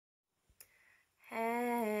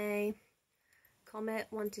Comet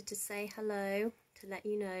wanted to say hello to let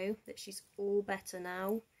you know that she's all better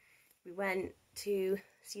now. We went to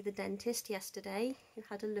see the dentist yesterday who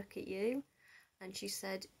had a look at you and she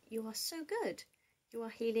said, "You are so good. You are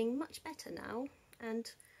healing much better now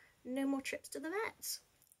and no more trips to the vets."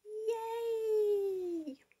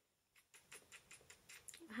 Yay!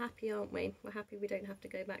 We're happy, aren't we? We're happy we don't have to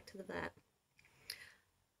go back to the vet.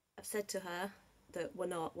 I've said to her that we're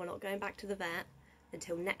not going back to the vet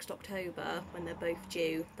until next October when they're both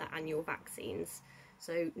due their annual vaccines.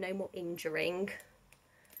 So no more injuring,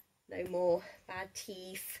 no more bad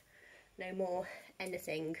teeth, no more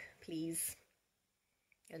anything, please.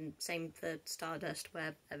 And same for Stardust,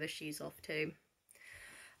 wherever she's off to.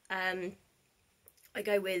 I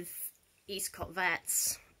go with Eastcott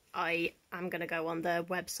Vets. I am going to go on their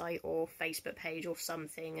website or Facebook page or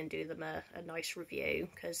something and do them a nice review,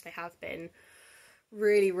 because they have been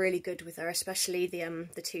really good with her, especially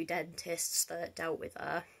the two dentists that dealt with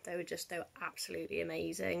her. They were absolutely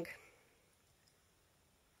amazing.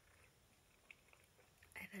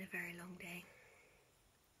 I've had a very long day.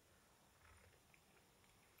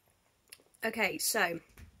 Okay, so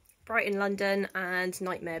Brighton, London and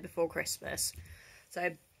Nightmare Before Christmas.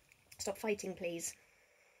 So stop fighting, please.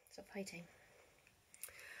 Stop fighting.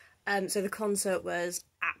 So the concert was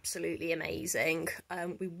absolutely amazing.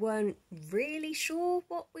 We weren't really sure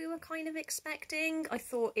what we were kind of expecting. I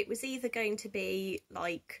thought it was either going to be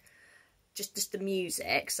like just the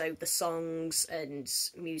music, so the songs and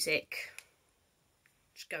music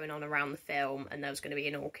just going on around the film, and there was going to be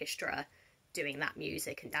an orchestra doing that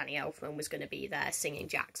music and Danny Elfman was going to be there singing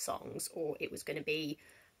Jack's songs, or it was going to be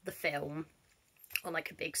the film on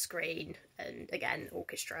like a big screen and again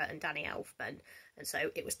orchestra and Danny Elfman. And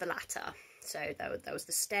so it was the latter. So there was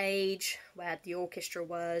the stage where the orchestra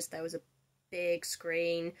was, there was a big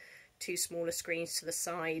screen, two smaller screens to the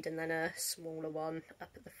side and then a smaller one up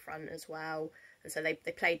at the front as well. And so they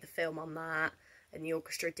played the film on that, and the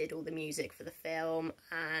orchestra did all the music for the film,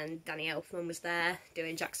 and Danny Elfman was there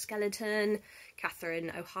doing Jack Skellington,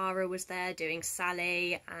 Catherine O'Hara was there doing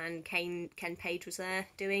Sally, and Ken Page was there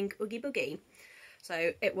doing Oogie Boogie.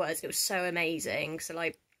 So it was so amazing. So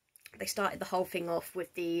like they started the whole thing off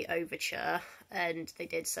with the overture, and they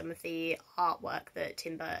did some of the artwork that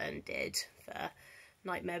Tim Burton did for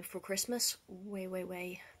Nightmare Before Christmas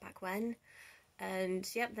way back when. And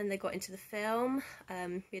yep, then they got into the film.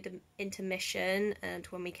 We had an intermission, and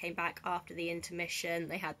when we came back after the intermission,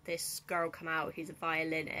 they had this girl come out who's a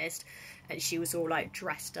violinist, and she was all like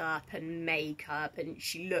dressed up and makeup, and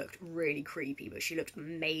she looked really creepy, but she looked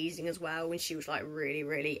amazing as well, and she was like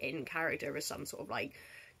really in character as some sort of like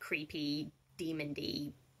creepy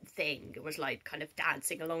demon-y thing. It was like kind of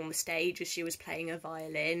dancing along the stage as she was playing a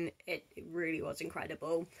violin. It really was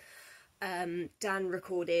incredible. Dan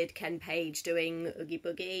recorded Ken Page doing Oogie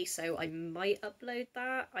Boogie, so I might upload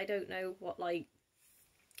that. I don't know what like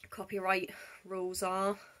copyright rules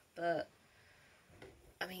are, but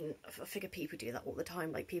I mean, I figure people do that all the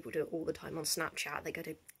time. Like people do it all the time on Snapchat. They go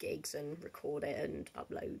to gigs and record it and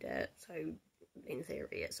upload it, so in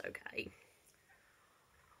theory it's okay.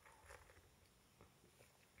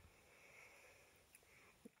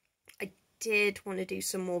 Did want to do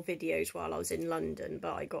some more videos while I was in London,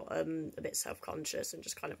 but I got a bit self-conscious and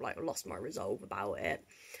just kind of like lost my resolve about it.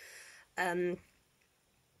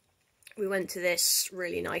 We went to this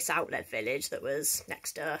really nice outlet village that was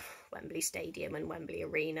next to Wembley Stadium and Wembley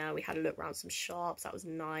Arena. We had a look around some shops. That was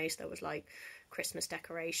nice. There was like Christmas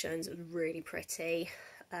decorations. It was really pretty.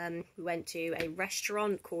 We went to a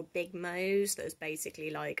restaurant called Big Mo's that was basically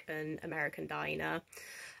like an American diner.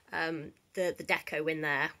 The deco in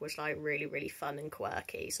there was like really fun and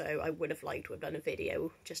quirky, so I would have liked to have done a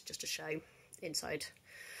video just to show inside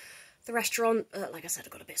the restaurant. Like I said, I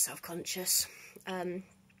got a bit self-conscious.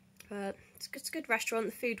 But it's a good restaurant.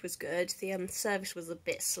 The food was good. The service was a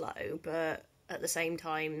bit slow, but at the same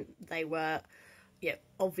time they were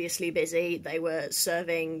obviously busy. They were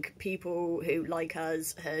serving people who, like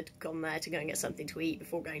us, had gone there to go and get something to eat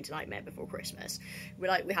before going to Nightmare Before Christmas. We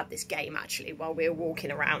had this game actually while we were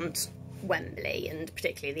walking around Wembley, and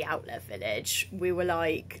particularly the outlet village. We were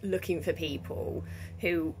like looking for people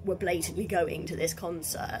who were blatantly going to this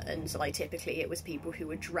concert, and so like typically it was people who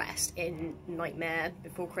were dressed in Nightmare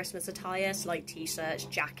Before Christmas attire, so like t-shirts,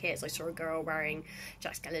 jackets. I saw a girl wearing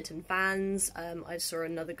Jack Skellington Vans. I saw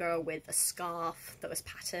another girl with a scarf that was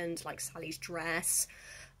patterned like Sally's dress.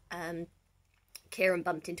 Kieran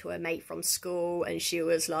bumped into her mate from school, and she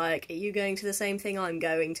was like, "Are you going to the same thing I'm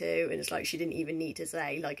going to?" And it's like she didn't even need to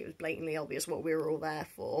say, like it was blatantly obvious what we were all there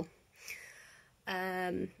for.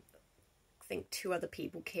 I think two other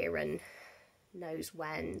people Kieran knows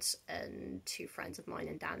went, and 2 friends of mine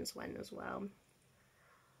and Dan's went as well.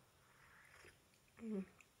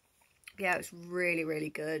 Yeah, it was really, really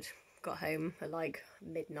good. Got home at like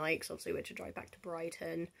midnight because obviously we had to drive back to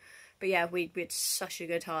Brighton. But yeah, we had such a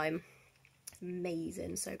good time.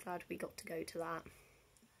 Amazing. So glad we got to go to that.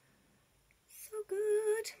 So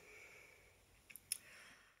good.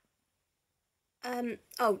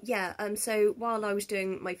 Oh yeah, so while I was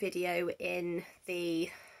doing my video in the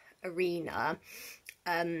arena,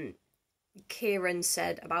 Kieran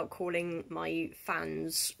said about calling my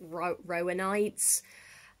fans Rowanites.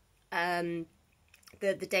 The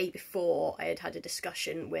day before, I had a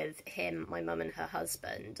discussion with him, my mum and her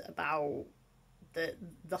husband about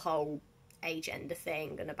the whole agender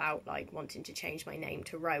thing and about like wanting to change my name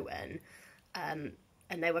to Rowan.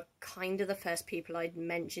 And they were kind of the first people I'd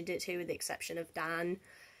mentioned it to, with the exception of Dan.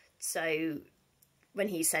 So when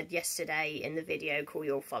he said yesterday in the video, call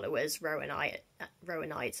your followers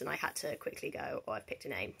Rowanites, and I had to quickly go, oh, I've picked a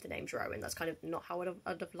name. The name's Rowan. That's kind of not how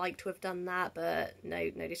I'd have liked to have done that, but no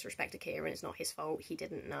disrespect to Kieran. It's not his fault. He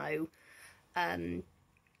didn't know.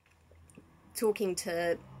 Talking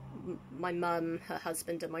to my mum, her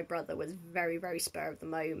husband, and my brother was very, very spur of the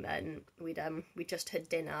moment. We just had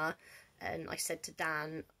dinner, and I said to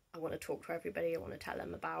Dan, I want to talk to everybody. I want to tell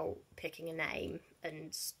them about picking a name,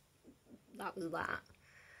 and that was that.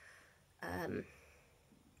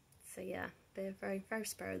 So yeah, they're very, very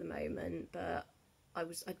spur of the moment, but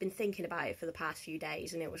I'd been thinking about it for the past few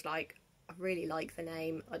days, and it was like, I really like the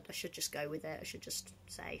name. I should just go with it. I should just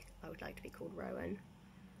say I would like to be called Rowan.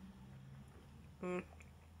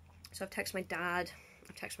 So I've texted my dad,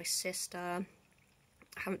 I've texted my sister,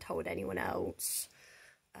 I haven't told anyone else.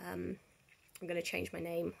 I'm going to change my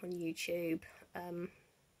name on YouTube.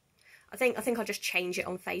 I think I'll just change it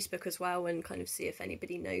on Facebook as well and kind of see if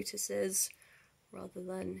anybody notices, rather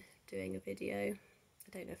than doing a video. I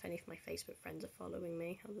don't know if any of my Facebook friends are following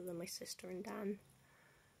me other than my sister and Dan.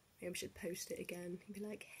 Maybe I should post it again and be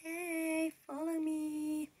like, hey, follow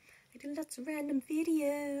me. I do lots of random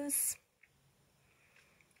videos.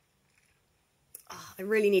 Oh, I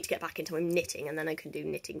really need to get back into my knitting, and then I can do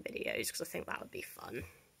knitting videos because I think that would be fun.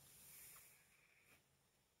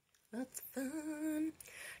 That's fun.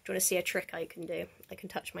 Do you want to see a trick I can do? I can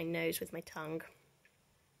touch my nose with my tongue.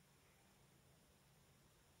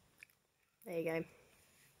 There you go.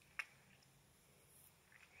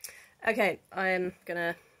 Okay, I'm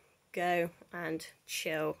gonna go and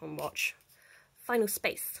chill and watch Final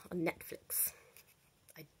Space on Netflix.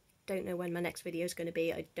 I don't know when my next video is going to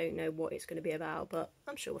be. I don't know what it's going to be about, but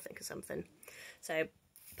I'm sure we'll think of something. So,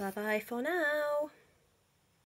 bye-bye for now.